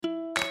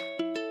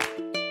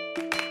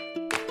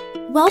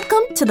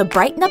Welcome to the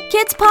Brighten Up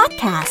Kids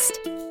podcast.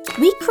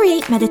 We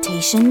create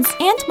meditations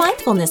and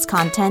mindfulness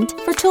content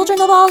for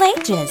children of all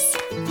ages.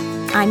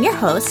 I'm your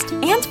host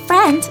and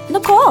friend,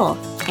 Nicole,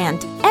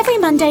 and every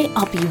Monday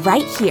I'll be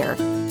right here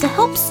to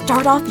help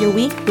start off your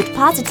week with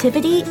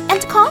positivity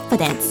and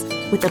confidence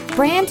with a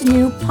brand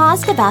new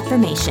positive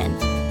affirmation.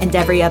 And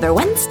every other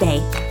Wednesday,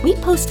 we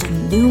post a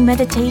new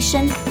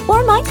meditation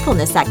or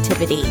mindfulness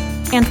activity.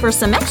 And for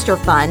some extra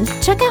fun,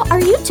 check out our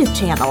YouTube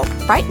channel,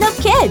 Brighten Up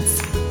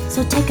Kids.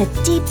 So take a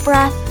deep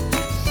breath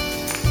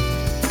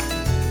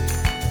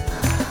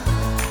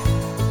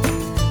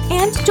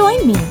and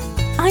join me.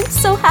 I'm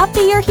so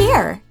happy you're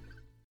here.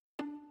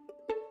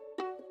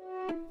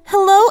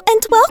 Hello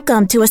and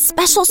welcome to a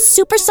special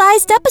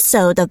supersized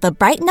episode of the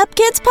Brighten Up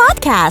Kids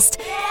podcast.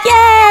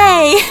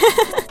 Yay!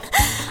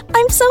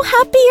 I'm so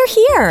happy you're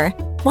here.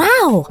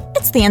 Wow,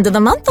 it's the end of the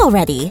month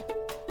already.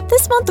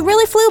 This month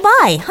really flew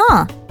by,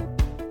 huh?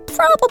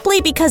 Probably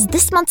because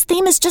this month's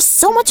theme is just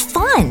so much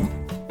fun.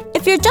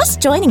 If you're just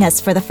joining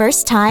us for the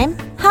first time,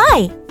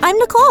 hi, I'm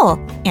Nicole,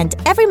 and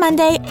every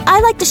Monday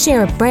I like to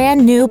share a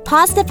brand new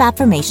positive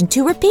affirmation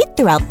to repeat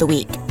throughout the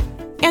week.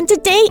 And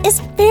today is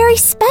very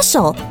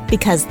special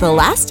because the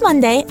last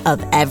Monday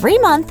of every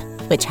month,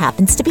 which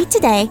happens to be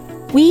today,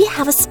 we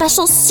have a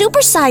special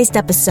supersized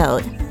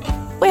episode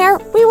where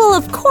we will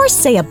of course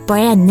say a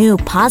brand new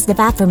positive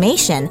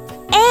affirmation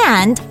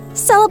and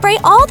celebrate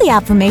all the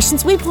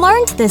affirmations we've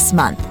learned this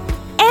month.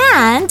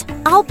 And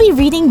I'll be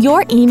reading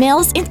your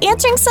emails and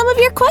answering some of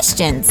your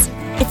questions.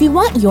 If you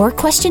want your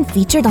question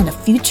featured on a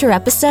future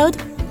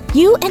episode,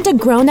 you and a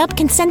grown-up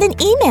can send an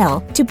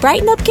email to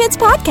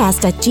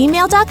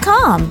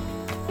brightenupkidspodcast@gmail.com.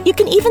 You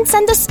can even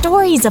send us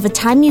stories of a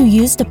time you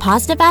used a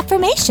positive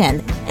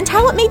affirmation and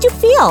how it made you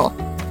feel.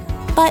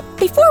 But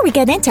before we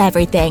get into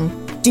everything,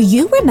 do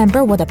you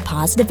remember what a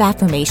positive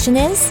affirmation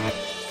is?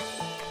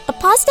 A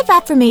positive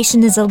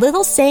affirmation is a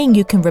little saying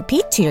you can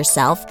repeat to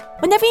yourself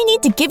whenever you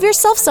need to give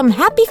yourself some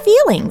happy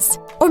feelings,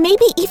 or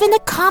maybe even a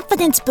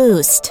confidence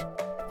boost.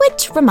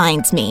 Which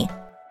reminds me,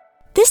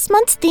 this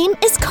month's theme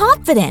is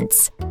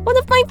confidence, one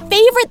of my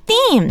favorite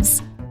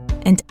themes.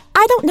 And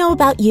I don't know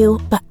about you,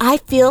 but I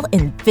feel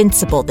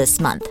invincible this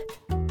month.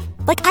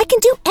 Like I can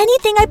do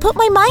anything I put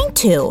my mind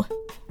to.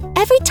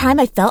 Every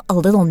time I felt a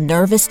little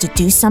nervous to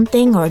do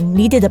something or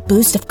needed a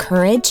boost of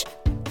courage,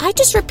 I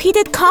just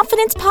repeated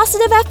confidence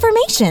positive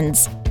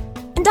affirmations.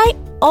 And I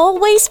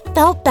always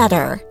felt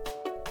better.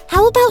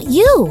 How about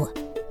you?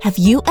 Have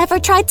you ever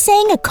tried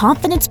saying a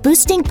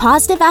confidence-boosting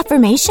positive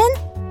affirmation?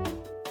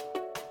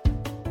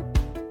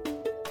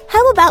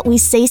 How about we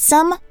say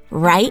some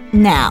right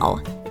now?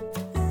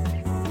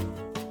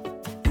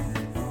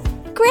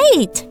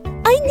 Great!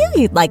 I knew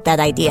you'd like that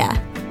idea.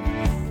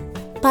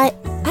 But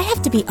I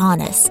have to be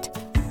honest.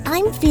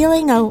 I'm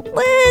feeling a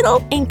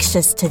little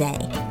anxious today.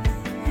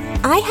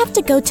 I have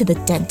to go to the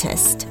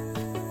dentist.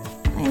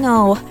 I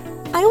know,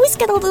 I always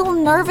get a little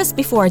nervous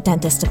before a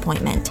dentist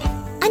appointment.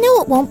 I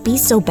know it won't be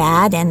so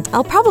bad, and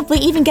I'll probably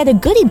even get a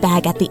goodie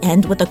bag at the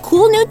end with a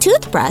cool new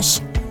toothbrush.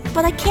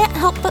 But I can't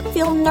help but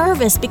feel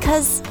nervous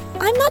because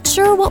I'm not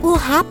sure what will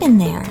happen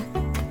there.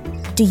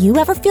 Do you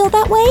ever feel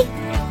that way?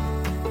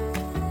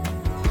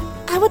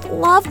 I would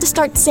love to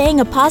start saying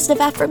a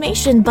positive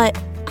affirmation, but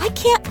I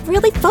can't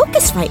really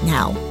focus right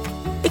now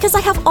because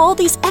I have all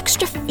these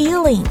extra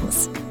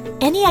feelings.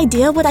 Any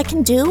idea what I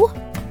can do?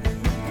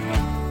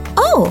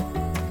 Oh,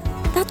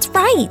 that's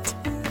right.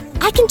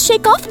 I can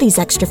shake off these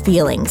extra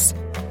feelings.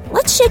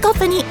 Let's shake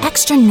off any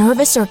extra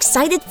nervous or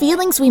excited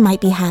feelings we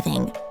might be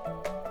having.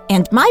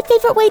 And my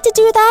favorite way to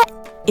do that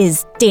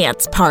is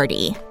dance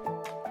party.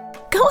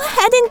 Go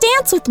ahead and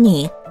dance with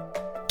me.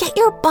 Get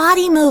your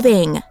body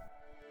moving.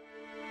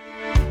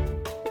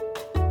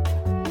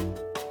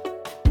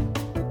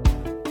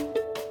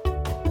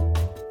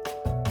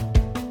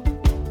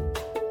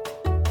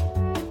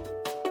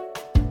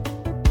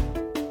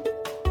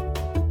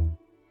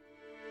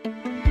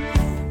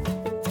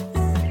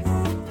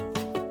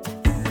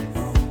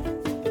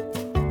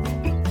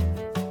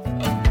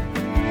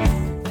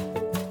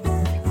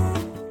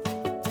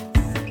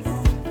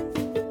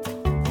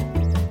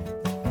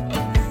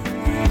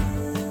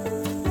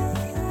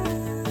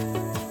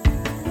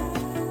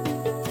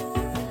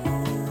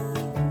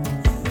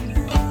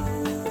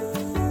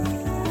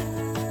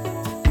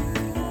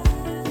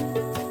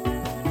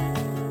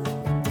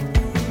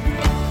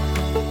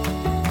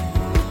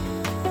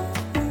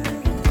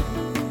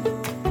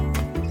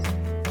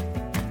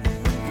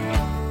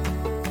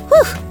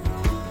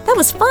 That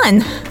was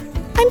fun.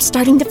 I'm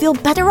starting to feel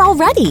better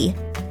already.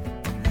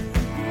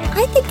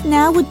 I think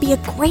now would be a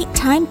great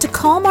time to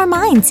calm our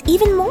minds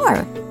even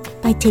more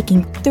by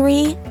taking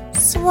 3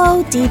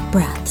 slow, deep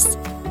breaths.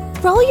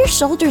 Roll your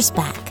shoulders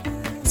back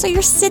so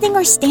you're sitting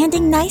or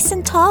standing nice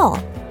and tall.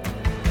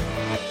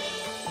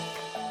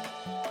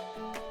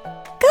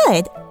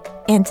 Good.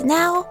 And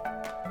now,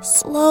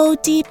 slow,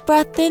 deep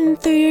breath in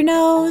through your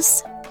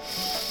nose.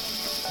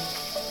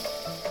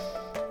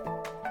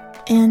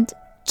 And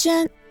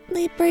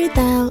gently breathe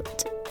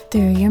out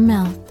through your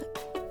mouth.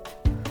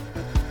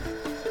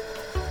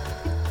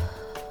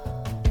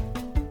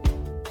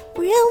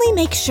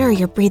 make sure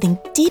you're breathing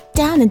deep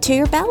down into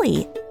your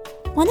belly.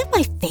 One of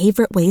my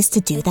favorite ways to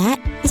do that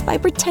is by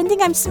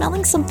pretending I'm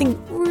smelling something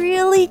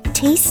really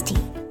tasty.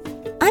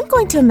 I'm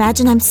going to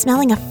imagine I'm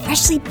smelling a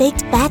freshly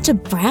baked batch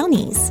of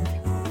brownies.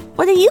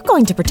 What are you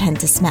going to pretend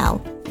to smell?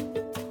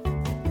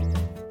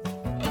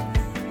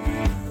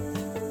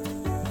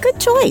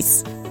 Good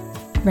choice.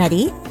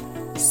 Ready?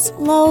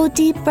 Slow,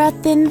 deep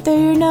breath in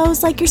through your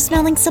nose like you're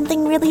smelling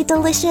something really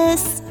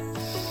delicious.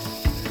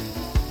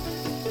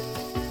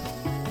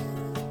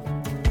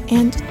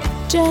 And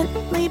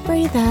gently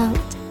breathe out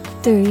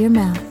through your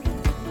mouth.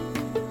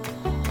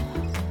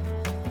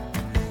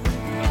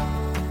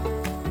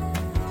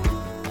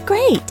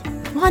 Great!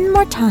 One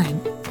more time.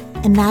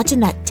 Imagine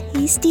that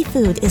tasty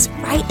food is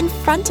right in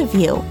front of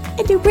you,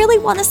 and you really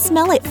want to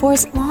smell it for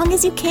as long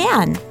as you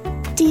can.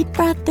 Deep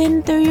breath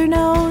in through your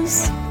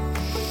nose.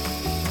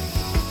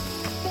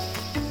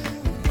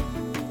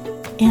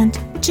 And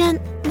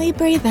gently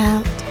breathe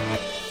out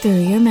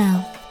through your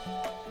mouth.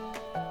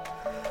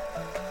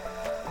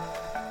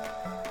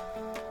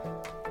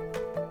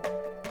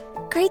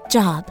 Great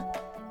job.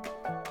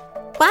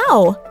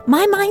 Wow,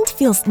 my mind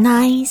feels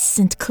nice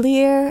and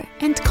clear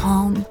and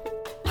calm.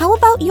 How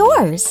about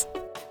yours?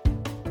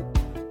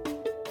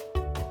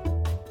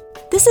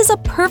 This is a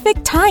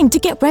perfect time to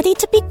get ready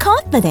to be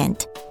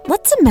confident.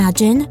 Let's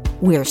imagine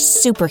we're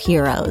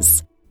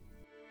superheroes.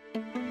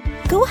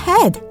 Go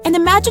ahead and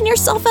imagine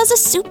yourself as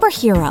a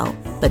superhero,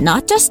 but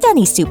not just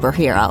any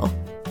superhero.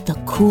 The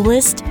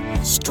coolest,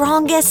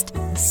 strongest,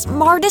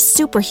 smartest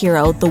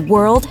superhero the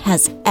world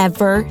has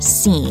ever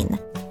seen.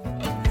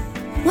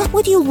 What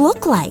would you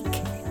look like?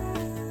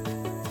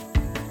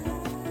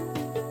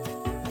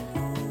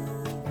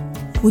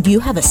 Would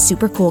you have a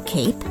super cool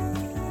cape?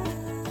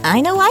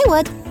 I know I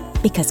would,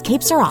 because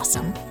capes are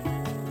awesome.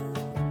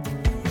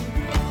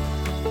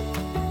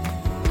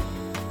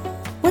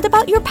 What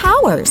about your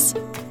powers?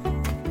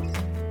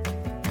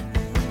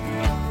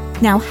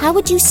 Now, how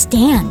would you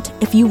stand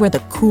if you were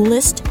the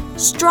coolest,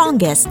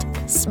 strongest,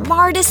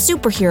 smartest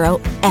superhero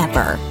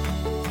ever?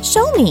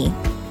 Show me.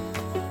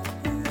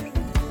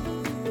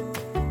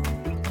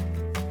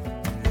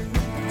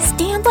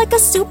 Stand like a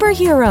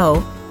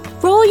superhero.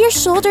 Roll your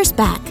shoulders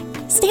back.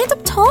 Stand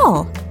up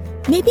tall.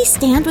 Maybe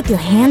stand with your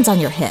hands on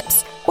your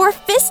hips or a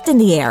fist in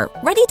the air,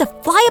 ready to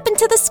fly up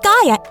into the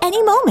sky at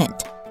any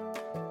moment.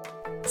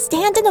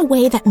 Stand in a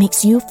way that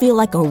makes you feel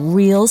like a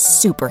real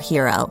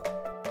superhero.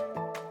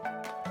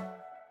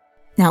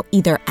 Now,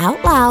 either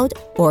out loud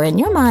or in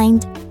your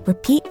mind,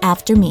 repeat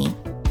after me.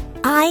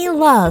 I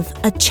love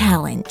a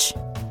challenge.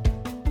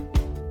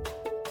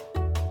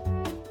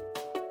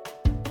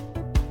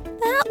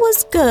 That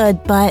was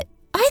good, but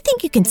I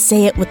think you can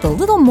say it with a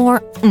little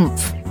more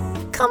oomph.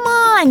 Come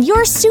on,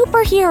 you're a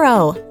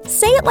superhero.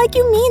 Say it like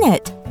you mean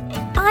it.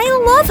 I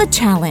love a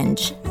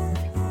challenge.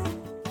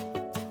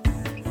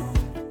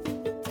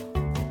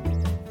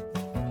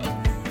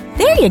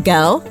 There you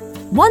go.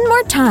 One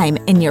more time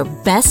in your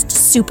best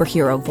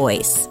superhero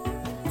voice.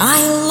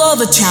 I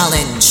love a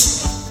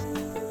challenge.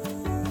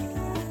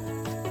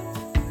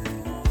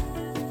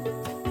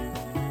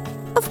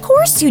 Of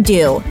course you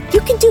do.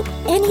 You can do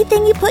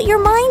anything you put your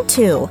mind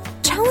to.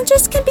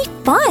 Challenges can be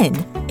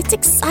fun. It's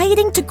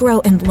exciting to grow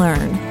and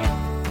learn.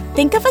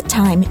 Think of a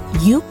time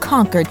you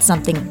conquered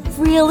something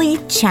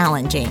really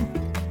challenging.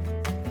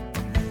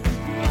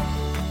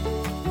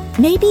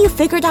 Maybe you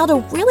figured out a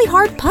really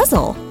hard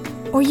puzzle.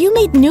 Or you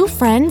made new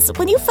friends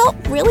when you felt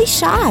really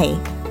shy.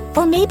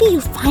 Or maybe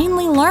you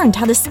finally learned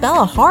how to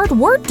spell a hard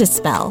word to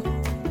spell.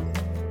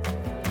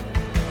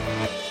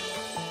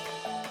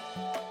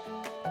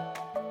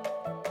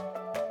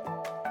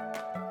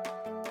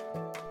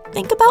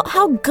 Think about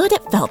how good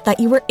it felt that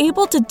you were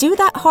able to do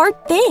that hard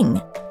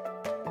thing.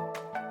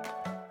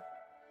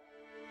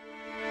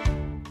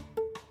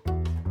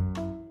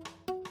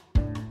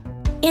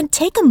 And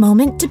take a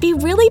moment to be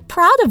really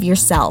proud of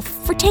yourself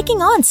for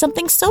taking on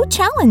something so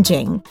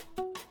challenging.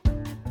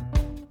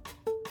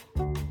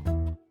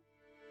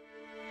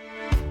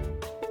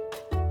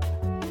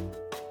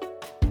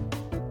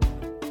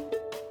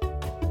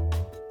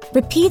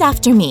 Repeat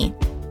after me.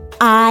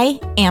 I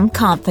am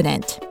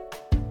confident.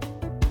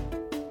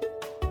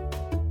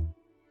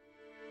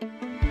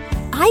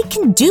 I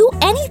can do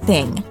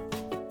anything.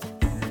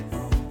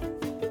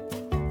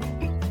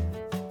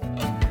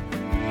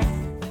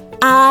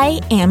 I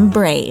am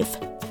brave.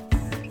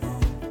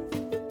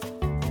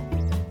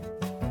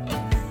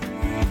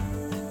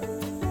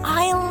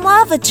 I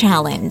love a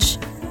challenge.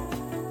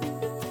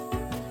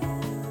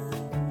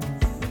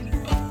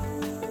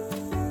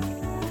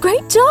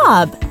 Great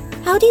job!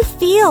 How do you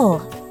feel?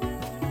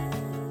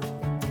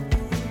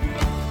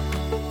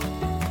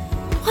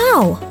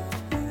 Wow!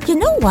 You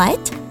know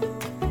what?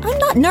 I'm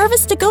not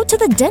nervous to go to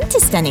the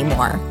dentist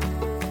anymore.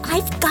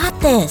 I've got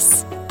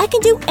this. I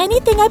can do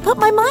anything I put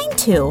my mind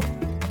to.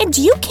 And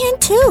you can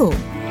too.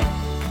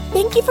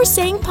 Thank you for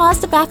saying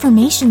positive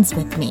affirmations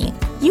with me.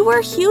 You were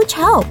a huge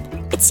help.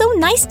 It's so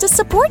nice to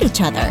support each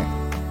other.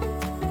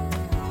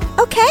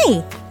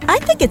 Okay, I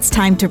think it's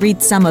time to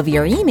read some of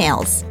your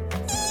emails.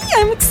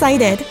 I'm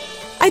excited.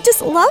 I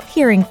just love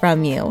hearing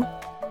from you.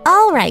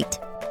 All right.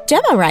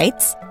 Gemma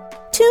writes,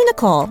 to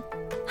Nicole.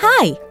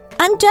 Hi,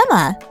 I'm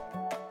Gemma.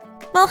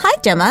 Well, hi,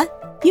 Gemma.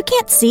 You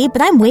can't see, but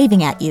I'm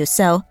waving at you,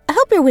 so I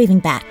hope you're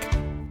waving back.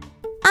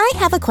 I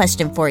have a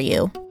question for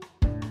you.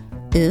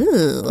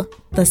 Ooh,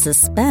 the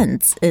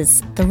suspense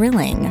is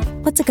thrilling.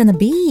 What's it gonna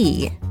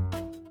be?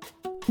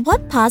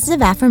 What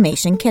positive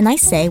affirmation can I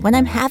say when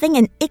I'm having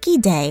an icky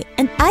day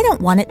and I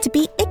don't want it to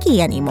be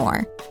icky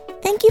anymore?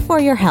 Thank you for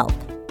your help.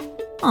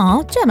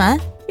 Aw, Gemma,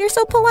 you're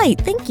so polite.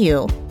 Thank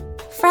you.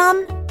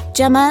 From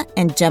Gemma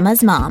and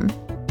Gemma's mom.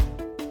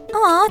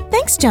 Aw,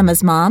 thanks,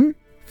 Gemma's mom,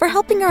 for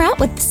helping her out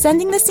with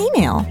sending this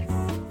email.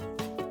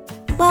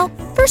 Well,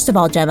 first of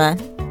all, Gemma,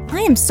 I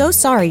am so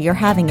sorry you're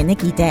having an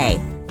icky day.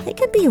 It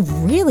can be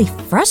really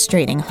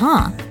frustrating,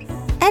 huh?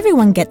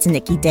 Everyone gets an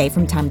icky day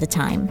from time to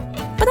time.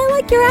 But I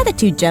like your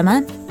attitude,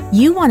 Gemma.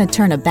 You want to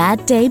turn a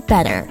bad day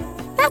better.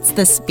 That's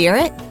the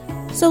spirit.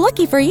 So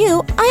lucky for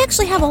you, I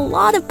actually have a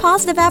lot of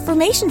positive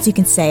affirmations you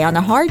can say on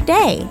a hard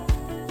day.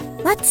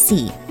 Let's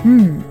see.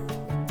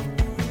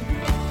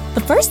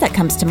 The first that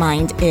comes to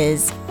mind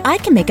is, I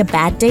can make a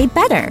bad day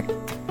better.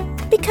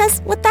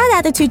 Because with that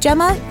attitude,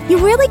 Gemma, you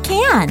really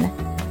can.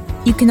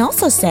 You can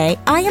also say,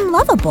 I am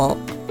lovable,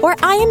 or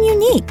I am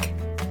unique,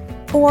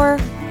 or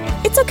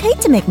it's okay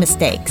to make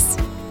mistakes,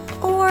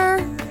 or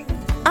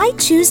I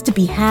choose to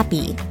be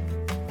happy.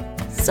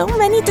 So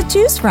many to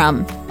choose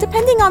from,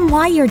 depending on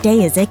why your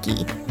day is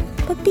icky.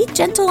 But be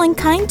gentle and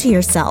kind to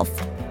yourself.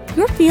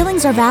 Your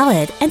feelings are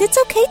valid, and it's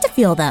okay to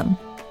feel them.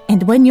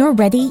 And when you're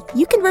ready,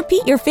 you can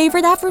repeat your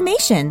favorite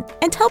affirmation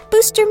and help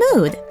boost your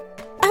mood.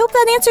 I hope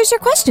that answers your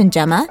question,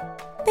 Gemma.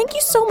 Thank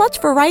you so much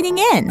for writing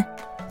in.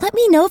 Let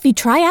me know if you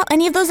try out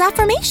any of those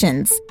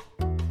affirmations.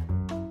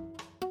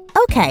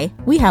 Okay,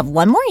 we have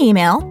one more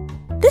email.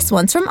 This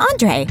one's from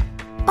Andre.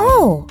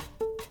 Oh,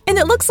 and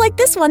it looks like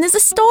this one is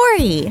a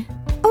story.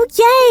 Oh,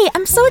 yay!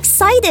 I'm so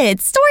excited!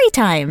 Story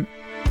time!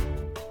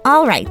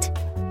 All right.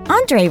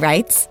 Andre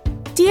writes,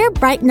 Dear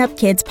Brighten Up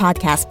Kids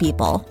podcast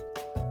people.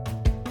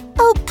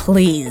 Oh,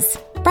 please.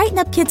 Brighten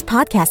Up Kids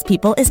podcast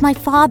people is my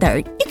father.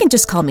 You can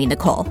just call me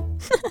Nicole.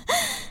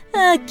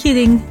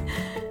 Kidding.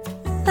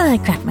 I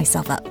cracked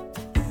myself up.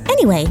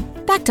 Anyway,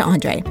 back to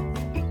Andre.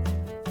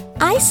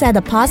 I said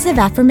a positive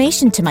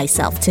affirmation to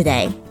myself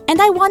today,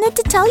 and I wanted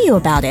to tell you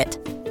about it.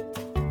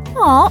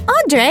 Aw,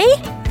 Andre,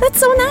 that's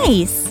so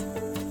nice.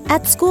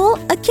 At school,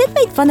 a kid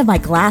made fun of my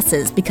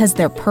glasses because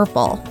they're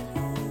purple.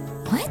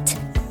 What?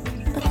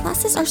 But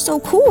glasses are so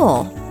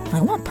cool.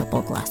 I want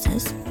purple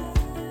glasses.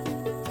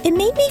 It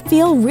made me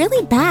feel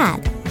really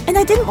bad, and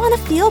I didn't want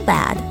to feel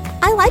bad.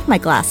 I like my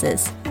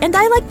glasses, and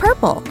I like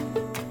purple.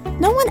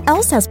 No one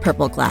else has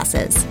purple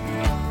glasses.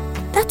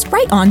 That's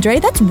right, Andre.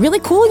 That's really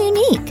cool and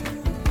unique.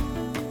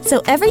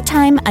 So every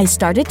time I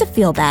started to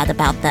feel bad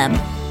about them,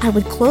 I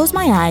would close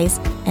my eyes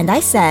and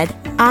I said,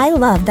 I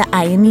love that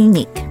I am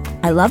unique.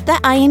 I love that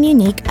I am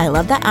unique. I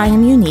love that I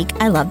am unique.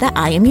 I love that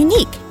I am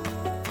unique.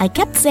 I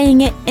kept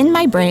saying it in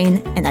my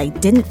brain and I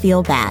didn't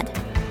feel bad.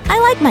 I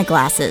like my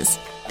glasses.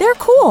 They're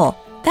cool.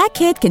 That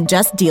kid can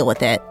just deal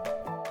with it.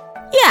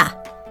 Yeah,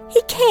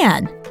 he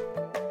can.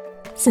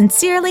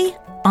 Sincerely,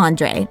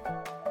 Andre.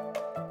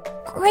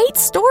 Great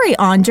story,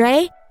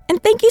 Andre.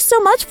 And thank you so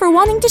much for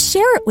wanting to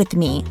share it with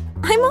me.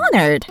 I'm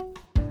honored.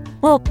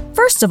 Well,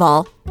 first of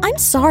all, I'm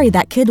sorry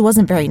that kid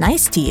wasn't very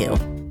nice to you.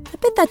 I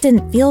bet that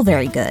didn't feel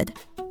very good.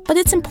 But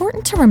it's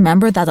important to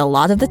remember that a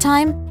lot of the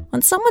time,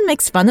 when someone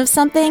makes fun of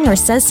something or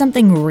says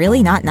something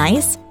really not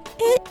nice,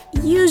 it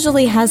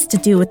usually has to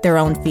do with their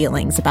own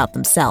feelings about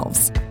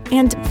themselves.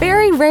 And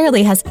very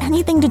rarely has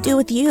anything to do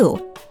with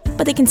you.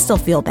 But it can still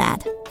feel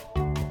bad.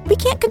 We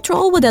can't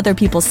control what other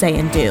people say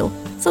and do.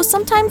 So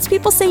sometimes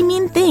people say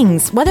mean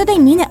things, whether they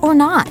mean it or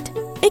not.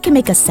 It can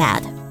make us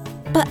sad.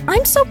 But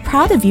I'm so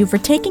proud of you for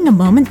taking a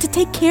moment to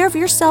take care of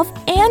yourself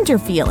and your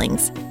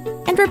feelings,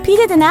 and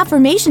repeated an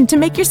affirmation to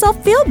make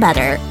yourself feel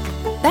better.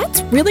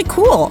 That's really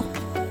cool.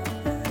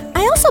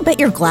 I also bet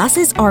your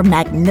glasses are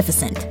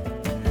magnificent.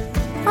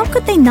 How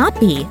could they not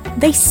be?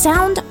 They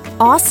sound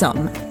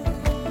awesome.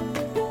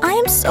 I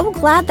am so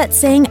glad that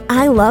saying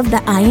I love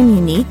that I am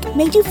unique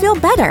made you feel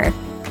better.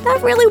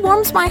 That really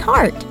warms my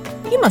heart.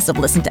 You must have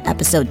listened to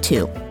episode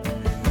 2.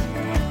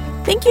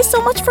 Thank you so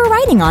much for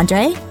writing,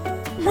 Andre.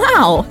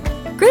 Wow,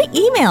 great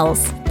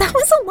emails. That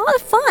was a lot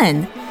of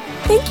fun.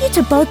 Thank you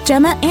to both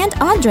Gemma and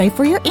Andre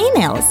for your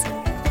emails.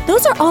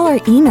 Those are all our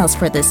emails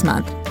for this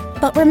month.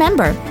 But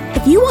remember,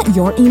 if you want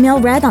your email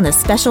read on a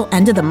special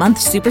end-of-the-month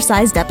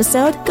supersized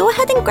episode, go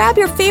ahead and grab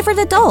your favorite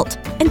adult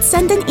and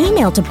send an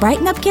email to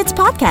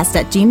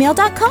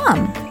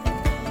brightenupkidspodcast@gmail.com.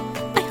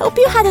 I hope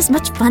you had as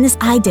much fun as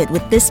I did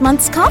with this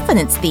month's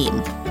confidence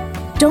theme.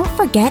 Don't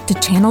forget to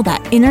channel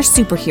that inner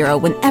superhero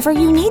whenever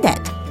you need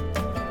it.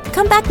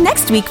 Come back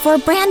next week for a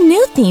brand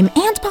new theme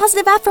and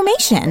positive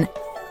affirmation.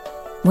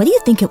 What do you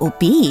think it will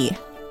be?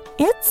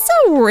 It's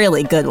a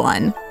really good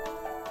one.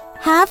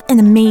 Have an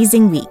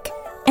amazing week,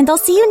 and I'll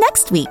see you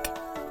next week.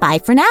 Bye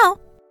for now.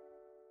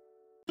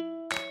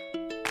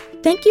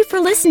 Thank you for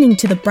listening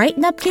to the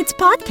Brighten Up Kids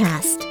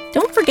podcast.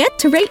 Don't forget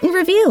to rate and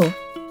review.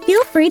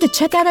 Feel free to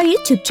check out our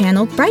YouTube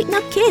channel, Brighten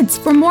Up Kids,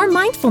 for more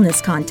mindfulness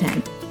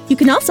content. You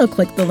can also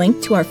click the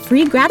link to our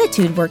free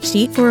gratitude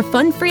worksheet for a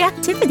fun-free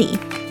activity.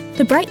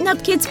 The Brighten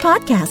Up Kids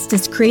podcast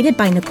is created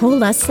by Nicole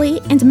Leslie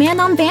and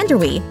Manon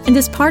Vanderwee and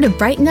is part of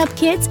Brighten Up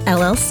Kids,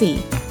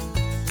 LLC.